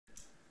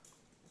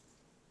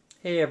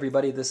Hey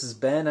everybody, this is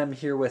Ben. I'm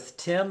here with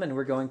Tim and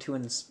we're going to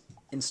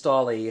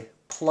install a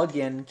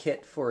plug-in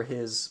kit for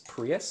his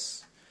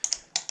Prius.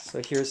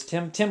 So here's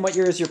Tim. Tim, what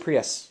year is your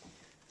Prius?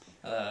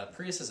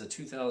 Prius is a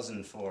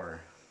 2004.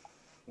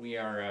 We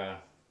are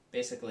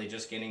basically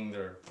just getting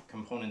the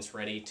components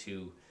ready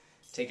to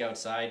take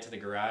outside to the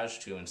garage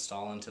to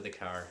install into the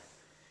car.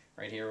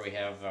 Right here we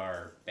have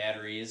our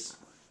batteries.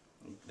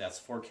 That's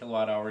 4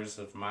 kilowatt hours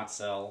of mott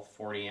cell,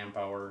 40 amp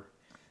hour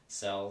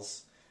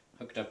cells,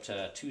 hooked up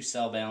to 2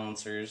 cell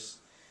balancers.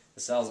 The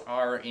cells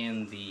are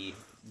in the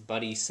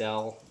buddy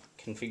cell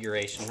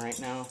configuration right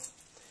now.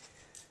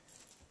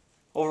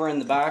 Over in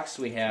the box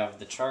we have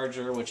the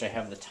charger, which I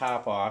have the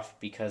top off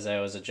because I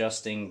was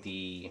adjusting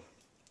the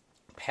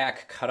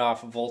pack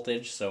cutoff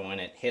voltage, so when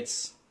it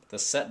hits the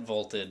set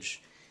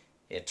voltage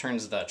it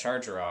turns the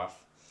charger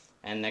off.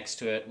 And next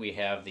to it we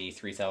have the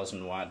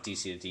 3000 watt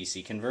DC to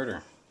DC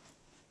converter.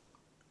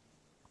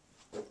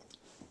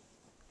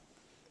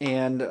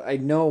 And I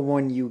know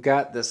when you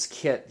got this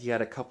kit, you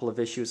had a couple of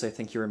issues. I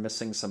think you were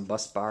missing some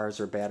bus bars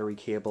or battery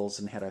cables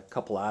and had a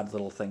couple odd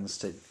little things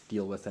to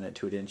deal with in it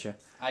too, didn't you?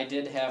 I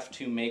did have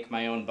to make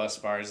my own bus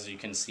bars, as you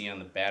can see on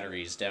the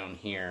batteries down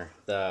here.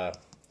 The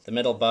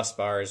middle bus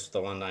bar is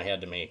the one I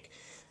had to make.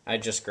 I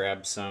just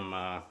grabbed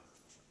some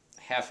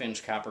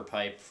half-inch copper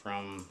pipe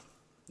from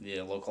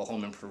the local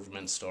home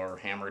improvement store,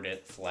 hammered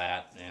it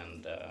flat,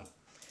 and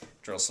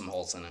drilled some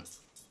holes in it.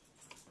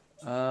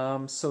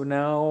 So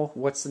now,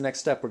 what's the next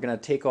step? We're going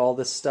to take all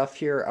this stuff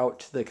here out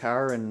to the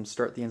car and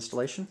start the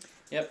installation?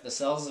 Yep, the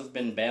cells have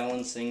been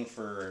balancing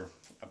for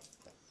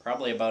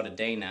probably about a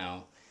day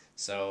now,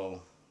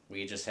 so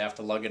we just have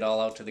to lug it all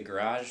out to the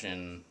garage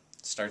and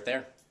start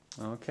there.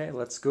 Okay,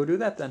 let's go do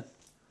that then.